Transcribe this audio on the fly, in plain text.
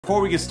Before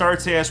we get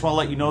started today, I just want to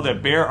let you know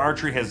that Bear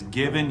Archery has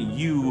given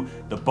you,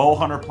 the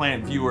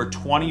BowHunterPlanet viewer,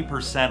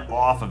 20%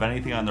 off of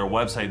anything on their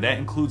website. That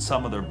includes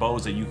some of their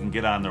bows that you can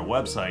get on their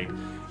website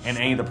and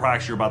any of the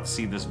products you're about to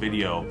see in this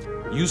video.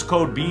 Use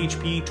code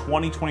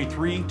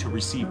BHP2023 to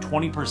receive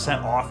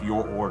 20% off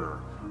your order.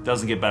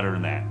 Doesn't get better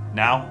than that.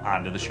 Now,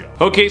 on to the show.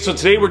 Okay, so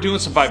today we're doing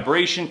some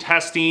vibration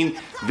testing.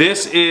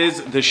 This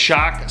is the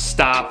Shock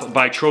Stop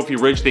by Trophy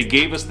Ridge. They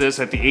gave us this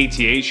at the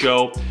ATA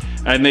show,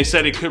 and they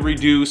said it could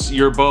reduce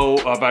your bow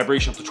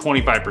vibration up to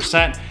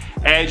 25%.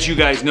 As you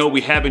guys know,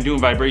 we have been doing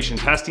vibration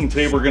testing.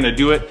 Today we're gonna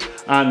do it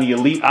on the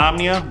Elite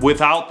Omnia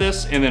without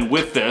this, and then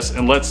with this,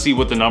 and let's see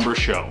what the numbers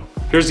show.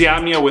 Here's the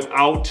Omnia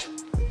without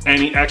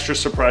any extra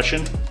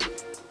suppression.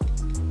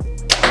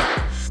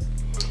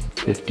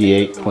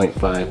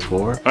 58.54.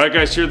 All right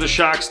guys, here's the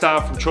Shock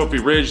Stop from Trophy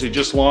Ridge. They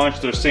just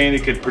launched. They're saying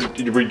it could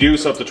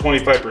reduce up to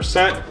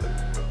 25%.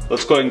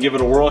 Let's go ahead and give it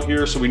a whirl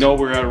here. So we know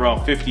we're at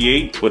around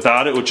 58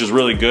 without it, which is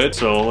really good.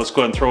 So let's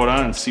go ahead and throw it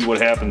on and see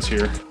what happens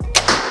here.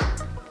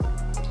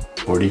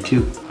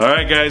 42. All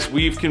right guys,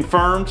 we've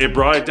confirmed. It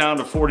brought it down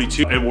to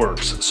 42. It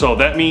works. So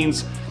that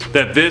means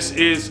that this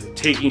is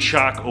taking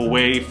shock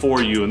away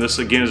for you. And this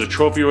again is a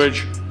Trophy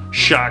Ridge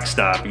Shock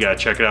Stop. You gotta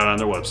check it out on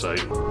their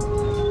website.